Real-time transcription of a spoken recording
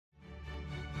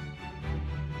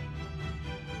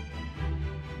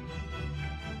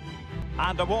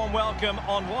And a warm welcome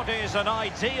on what is an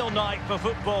ideal night for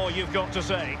football, you've got to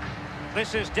say.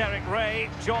 This is Derek Ray,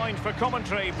 joined for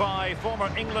commentary by former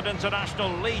England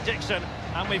international Lee Dixon.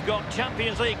 And we've got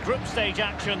Champions League group stage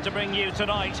action to bring you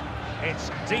tonight. It's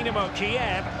Dynamo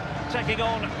Kyiv taking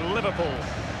on Liverpool.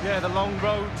 Yeah, the long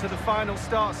road to the final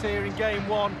starts here in game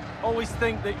one. Always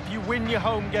think that if you win your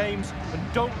home games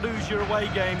and don't lose your away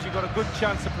games, you've got a good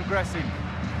chance of progressing.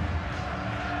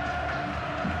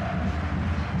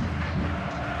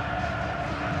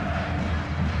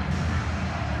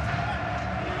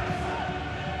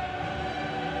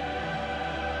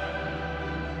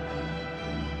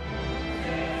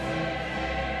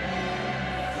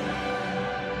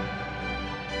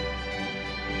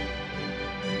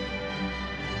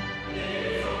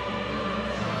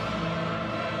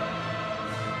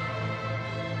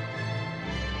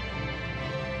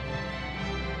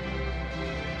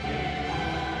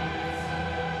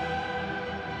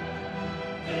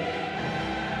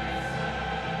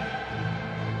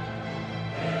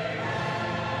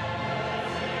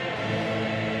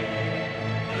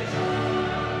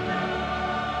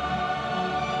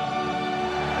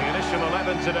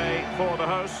 Today for the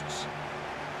hosts.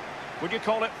 Would you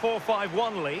call it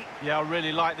 4-5-1, Lee? Yeah, I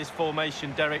really like this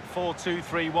formation, Derek.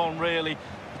 4-2-3-1, really.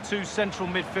 The two central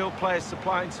midfield players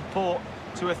supplying support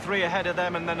to a three ahead of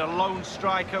them, and then a lone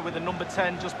striker with a number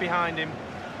 10 just behind him.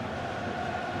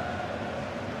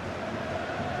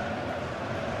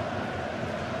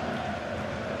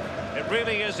 It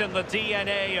really is in the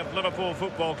DNA of Liverpool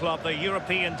Football Club, the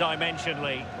European dimension,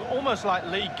 Lee. Almost like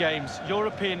league games,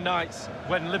 European nights,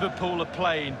 when Liverpool are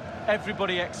playing,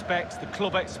 everybody expects, the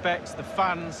club expects, the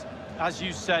fans, as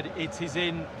you said, it is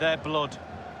in their blood.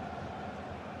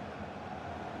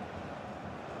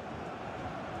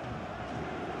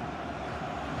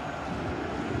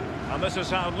 And this is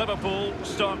how Liverpool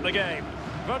start the game.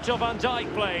 Virgil van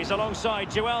Dijk plays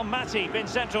alongside Joel Matip in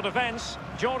central defence.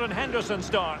 Jordan Henderson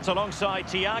starts alongside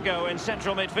Thiago in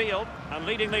central midfield. And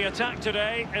leading the attack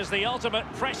today is the ultimate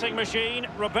pressing machine,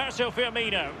 Roberto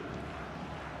Firmino.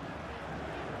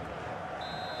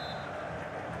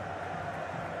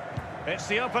 It's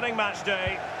the opening match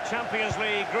day. Champions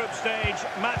League group stage,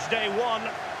 match day 1,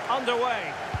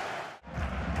 underway.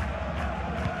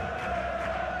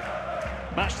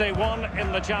 Match day 1 in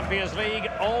the Champions League,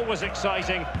 always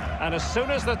exciting. And as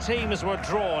soon as the teams were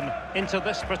drawn into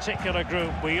this particular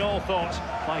group, we all thought,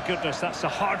 my goodness, that's a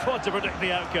hard one to predict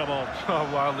the outcome of. Oh,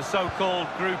 well, the so-called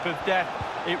group of death,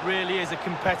 it really is a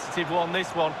competitive one,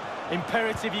 this one.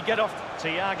 Imperative you get off.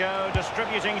 Thiago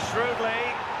distributing shrewdly.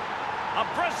 A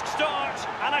brisk start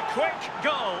and a quick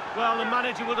goal. Well, the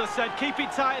manager would have said, keep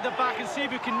it tight at the back and see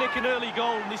if you can nick an early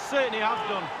goal, and they certainly have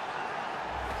done.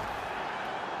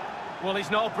 Well,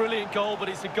 it's not a brilliant goal, but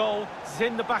it's a goal. It's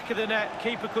in the back of the net.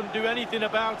 Keeper couldn't do anything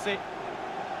about it.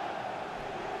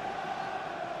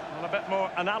 Well, a bit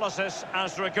more analysis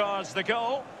as regards the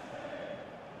goal.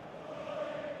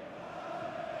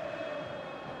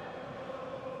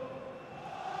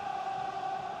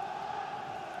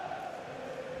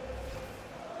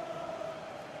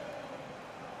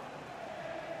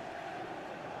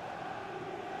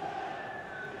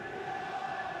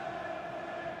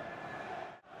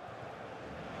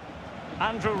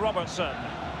 Andrew Robertson.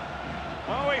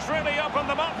 Oh, he's really opened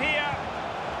them up here.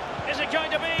 Is it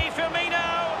going to be Firmino?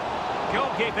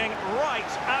 Goalkeeping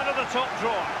right out of the top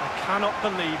drawer. I cannot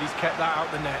believe he's kept that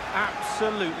out the net.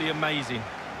 Absolutely amazing.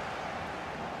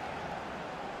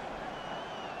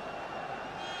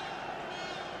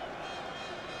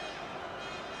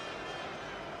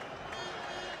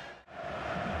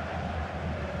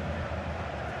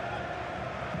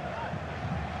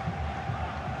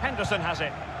 Henderson has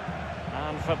it.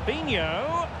 And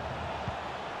Fabinho.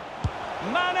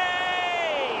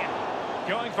 Mane!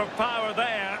 Going for power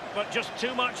there, but just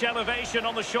too much elevation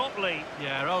on the shot, Lee.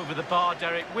 Yeah, over the bar,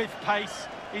 Derek, with pace.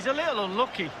 He's a little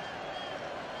unlucky.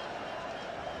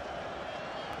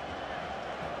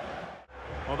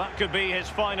 Well, that could be his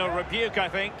final rebuke, I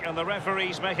think, and the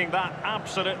referee's making that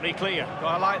absolutely clear. Well,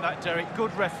 I like that, Derek.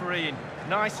 Good refereeing.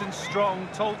 Nice and strong,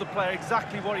 told the player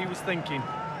exactly what he was thinking.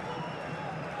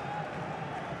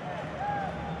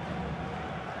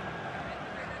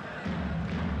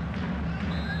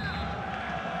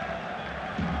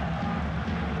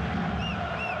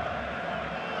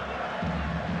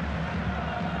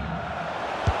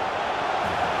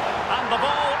 The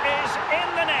ball is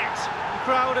in the net. The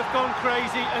crowd have gone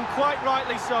crazy, and quite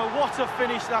rightly so. What a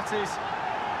finish that is.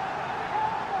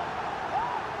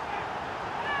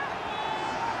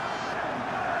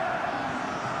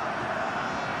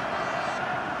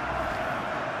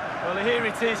 Well, here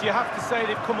it is. You have to say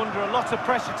they've come under a lot of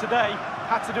pressure today.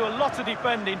 Had to do a lot of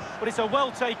defending, but it's a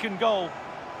well-taken goal.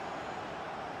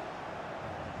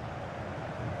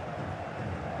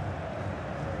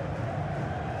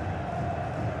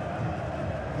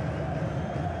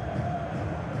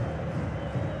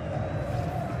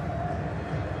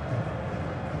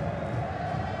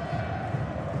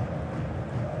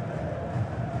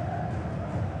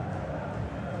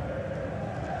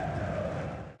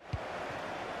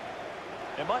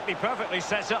 It might be perfectly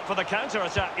set up for the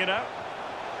counter-attack, you know.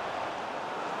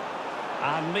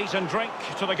 And meat and drink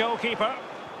to the goalkeeper.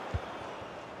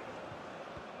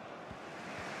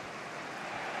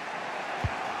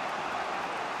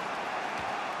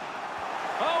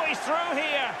 Oh, he's through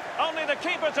here. Only the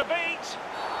keeper to beat.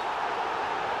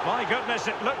 My goodness,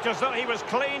 it looked as though he was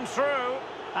clean through.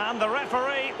 And the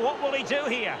referee, what will he do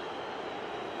here?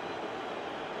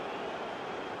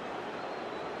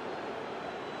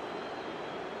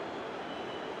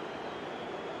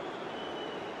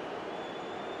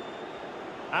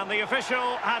 And the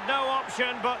official had no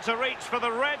option but to reach for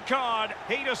the red card.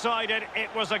 He decided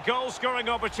it was a goal-scoring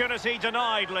opportunity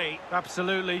denied, Lee.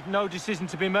 Absolutely, no decision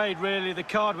to be made, really. The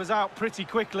card was out pretty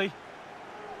quickly.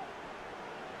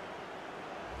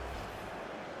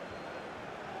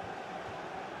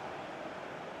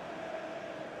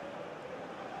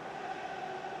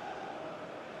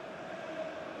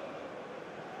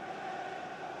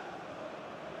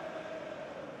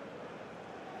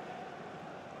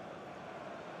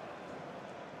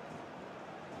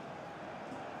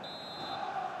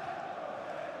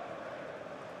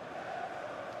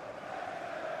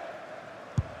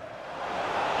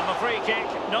 Free kick,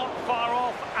 not far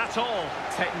off at all.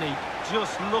 Technique,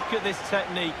 just look at this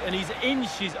technique, and he's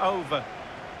inches over.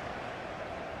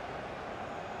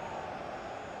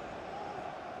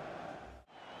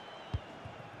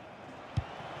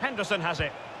 Henderson has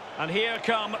it. And here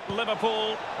come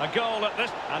Liverpool. A goal at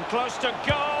this, and close to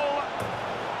goal.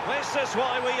 This is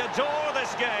why we adore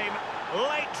this game.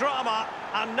 Late drama,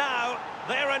 and now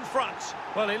they're in front.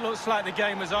 Well, it looks like the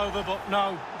game was over, but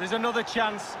no, there's another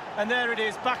chance. And there it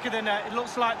is, back of the net. It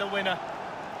looks like the winner.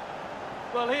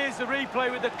 Well, here's the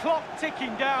replay with the clock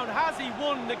ticking down. Has he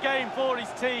won the game for his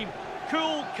team?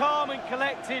 Cool, calm and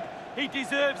collected. He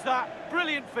deserves that.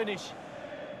 Brilliant finish.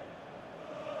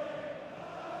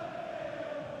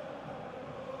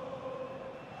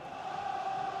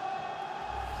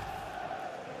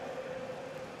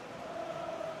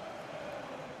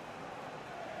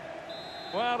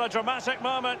 Well, a dramatic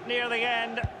moment near the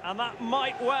end, and that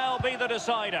might well be the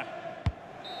decider.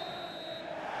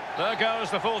 There goes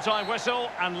the full-time whistle,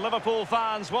 and Liverpool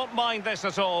fans won't mind this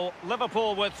at all.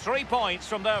 Liverpool with 3 points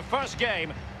from their first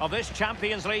game of this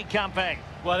Champions League campaign.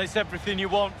 Well, it's everything you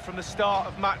want from the start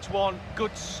of match one.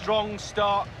 Good, strong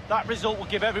start. That result will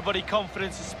give everybody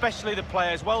confidence, especially the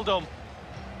players. Well done.